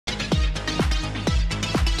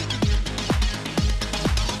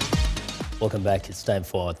Welcome back. It's time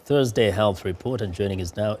for our Thursday Health Report, and joining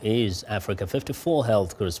us now is Africa 54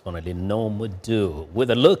 Health correspondent Linord Moudou with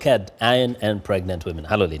a look at iron and pregnant women.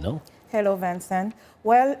 Hello, Linord. Hello, Vincent.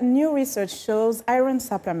 Well, new research shows iron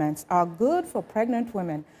supplements are good for pregnant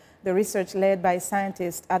women. The research led by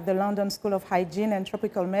scientists at the London School of Hygiene and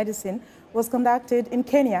Tropical Medicine was conducted in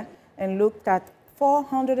Kenya and looked at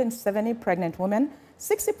 470 pregnant women.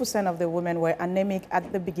 60% of the women were anemic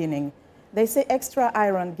at the beginning. They say extra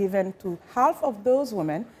iron given to half of those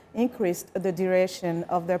women increased the duration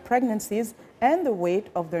of their pregnancies and the weight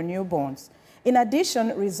of their newborns. In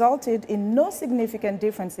addition, resulted in no significant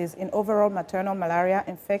differences in overall maternal malaria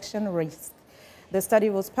infection risk. The study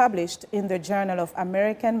was published in the Journal of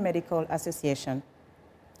American Medical Association.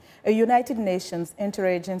 A United Nations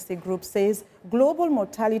interagency group says global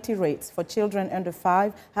mortality rates for children under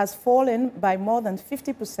 5 has fallen by more than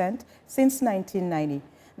 50% since 1990.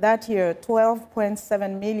 That year,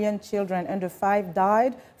 12.7 million children under 5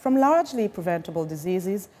 died from largely preventable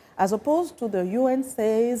diseases, as opposed to the UN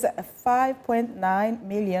says 5.9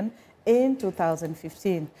 million in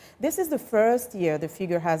 2015. This is the first year the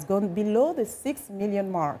figure has gone below the 6 million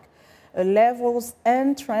mark. Levels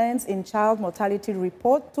and Trends in Child Mortality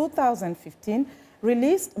Report 2015,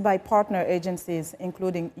 released by partner agencies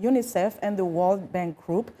including UNICEF and the World Bank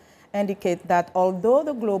Group, indicate that although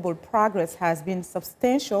the global progress has been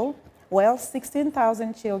substantial,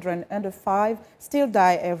 16,000 children under 5 still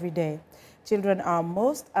die every day. Children are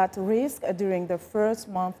most at risk during the first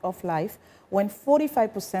month of life, when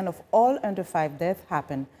 45% of all under 5 deaths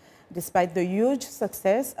happen. Despite the huge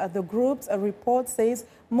success, the group's report says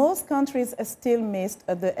most countries still missed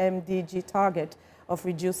the MDG target of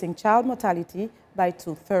reducing child mortality by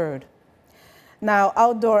 2/3. Now,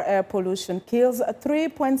 outdoor air pollution kills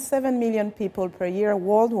 3.7 million people per year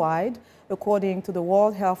worldwide, according to the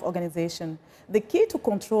World Health Organization. The key to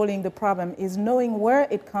controlling the problem is knowing where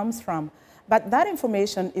it comes from, but that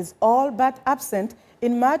information is all but absent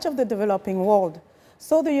in much of the developing world.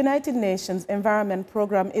 So the United Nations Environment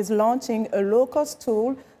Programme is launching a low-cost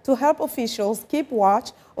tool to help officials keep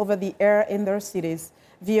watch over the air in their cities.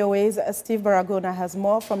 VOA's Steve Baragona has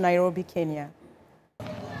more from Nairobi, Kenya.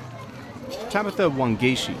 Tabitha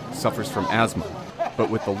Wangeshi suffers from asthma, but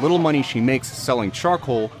with the little money she makes selling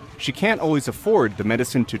charcoal, she can't always afford the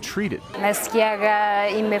medicine to treat it.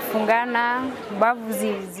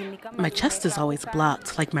 My chest is always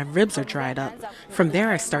blocked, like my ribs are dried up. From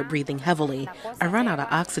there I start breathing heavily. I run out of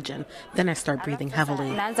oxygen, then I start breathing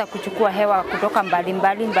heavily.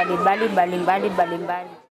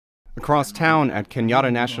 Across town at Kenyatta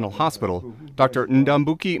National Hospital, Dr.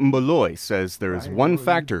 Ndambuki Mboloi says there is one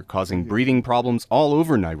factor causing breathing problems all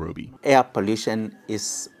over Nairobi. Air pollution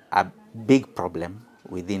is a big problem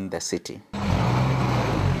within the city.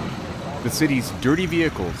 The city's dirty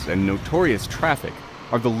vehicles and notorious traffic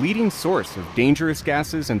are the leading source of dangerous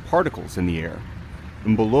gases and particles in the air.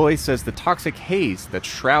 Mboloi says the toxic haze that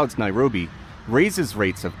shrouds Nairobi raises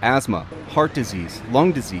rates of asthma, heart disease,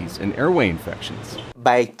 lung disease, and airway infections.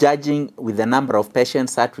 By judging with the number of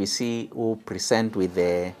patients that we see who present with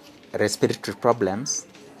the respiratory problems,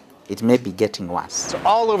 it may be getting worse. So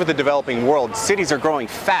all over the developing world, cities are growing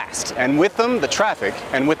fast, and with them, the traffic,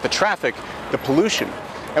 and with the traffic, the pollution.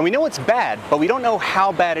 And we know it's bad, but we don't know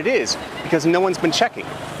how bad it is because no one's been checking.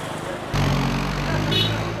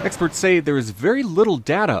 Experts say there is very little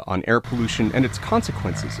data on air pollution and its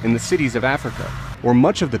consequences in the cities of Africa, or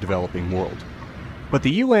much of the developing world. But the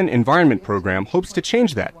UN Environment Programme hopes to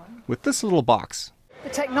change that with this little box. The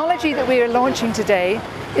technology that we are launching today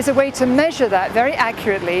is a way to measure that very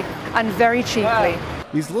accurately and very cheaply.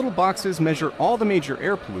 These little boxes measure all the major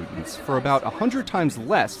air pollutants for about 100 times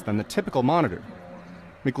less than the typical monitor.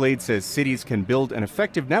 McGlade says cities can build an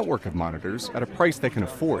effective network of monitors at a price they can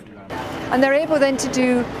afford. And they're able then to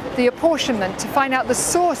do the apportionment to find out the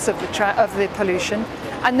source of the pollution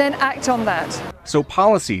and then act on that. So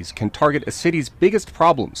policies can target a city's biggest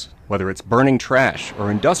problems, whether it's burning trash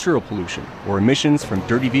or industrial pollution or emissions from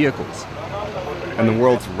dirty vehicles. And the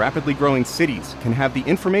world's rapidly growing cities can have the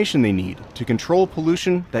information they need to control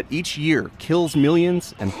pollution that each year kills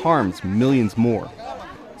millions and harms millions more.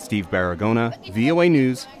 Steve Baragona, VOA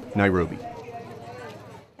News, Nairobi.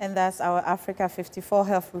 And that's our Africa 54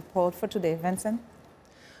 Health Report for today. Vincent?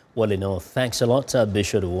 Well, Linord, thanks a lot. Be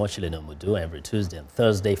sure to watch Linord Moudou every Tuesday and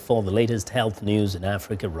Thursday for the latest health news in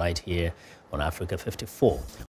Africa right here on Africa 54.